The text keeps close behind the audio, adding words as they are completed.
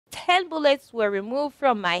10 bullets were removed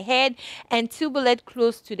from my head and 2 bullets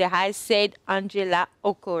close to the eyes, said Angela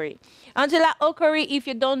Okorie. Angela Okorie, if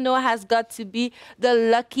you don't know, has got to be the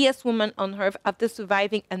luckiest woman on earth after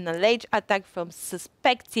surviving an alleged attack from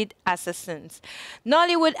suspected assassins.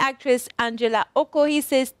 Nollywood actress Angela Okorie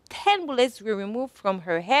says 10 bullets were removed from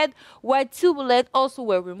her head, while 2 bullets also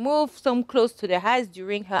were removed, some close to the eyes,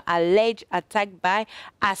 during her alleged attack by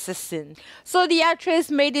assassins. So the actress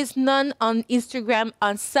made this known on Instagram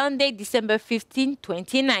on Sunday, December 15,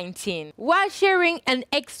 2019. While sharing an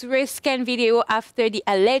X-ray scan video after the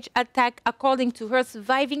alleged attack, according to her,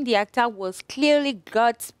 surviving the attack was clearly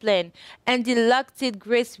God's plan, and the lucky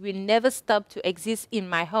grace will never stop to exist in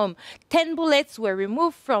my home. 10 bullets were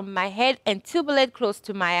removed from my head and 2 bullets close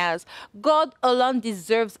to my eyes. God alone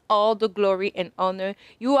deserves all the glory and honor.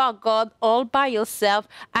 You are God all by yourself.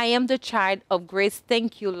 I am the child of grace.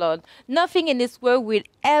 Thank you, Lord. Nothing in this world will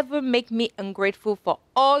ever make me ungrateful for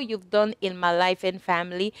all you've done in my life and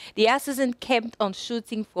family. The assassin kept on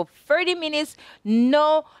shooting for 30 minutes.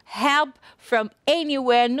 No help from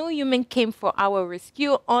anywhere. No human came for our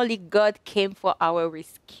rescue. Only God came for our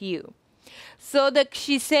rescue. So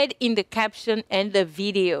she said in the caption and the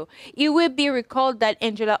video. It will be recalled that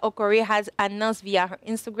Angela Okorie has announced via her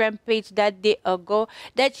Instagram page that day ago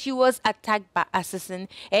that she was attacked by assassins,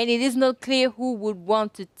 and it is not clear who would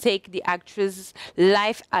want to take the actress's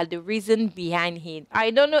life as the reason behind it.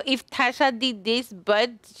 I don't know if Tasha did this,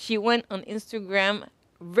 but she went on Instagram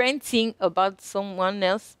ranting about someone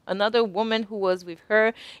else, another woman who was with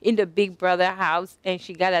her in the Big Brother house, and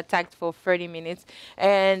she got attacked for 30 minutes.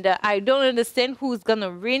 And I don't understand who's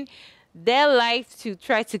gonna ruin their life to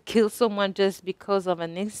try to kill someone just because of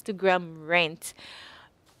an Instagram rant.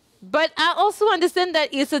 But I also understand that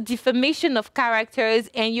it's a defamation of characters,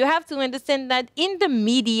 and you have to understand that in the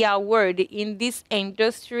media world, in this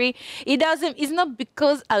industry, it's not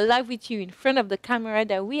because I live with you in front of the camera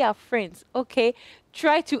that we are friends, okay?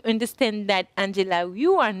 Try to understand that, Angela.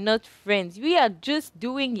 You are not friends. We are just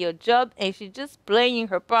doing your job, and she's just playing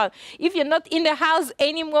her part. If you're not in the house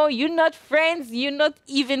anymore, you're not friends. You're not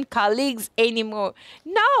even colleagues anymore.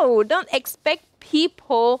 No, don't expect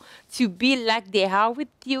people to be like they are with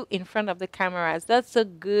you in front of the cameras. That's a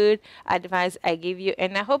good advice I give you,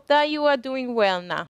 and I hope that you are doing well now.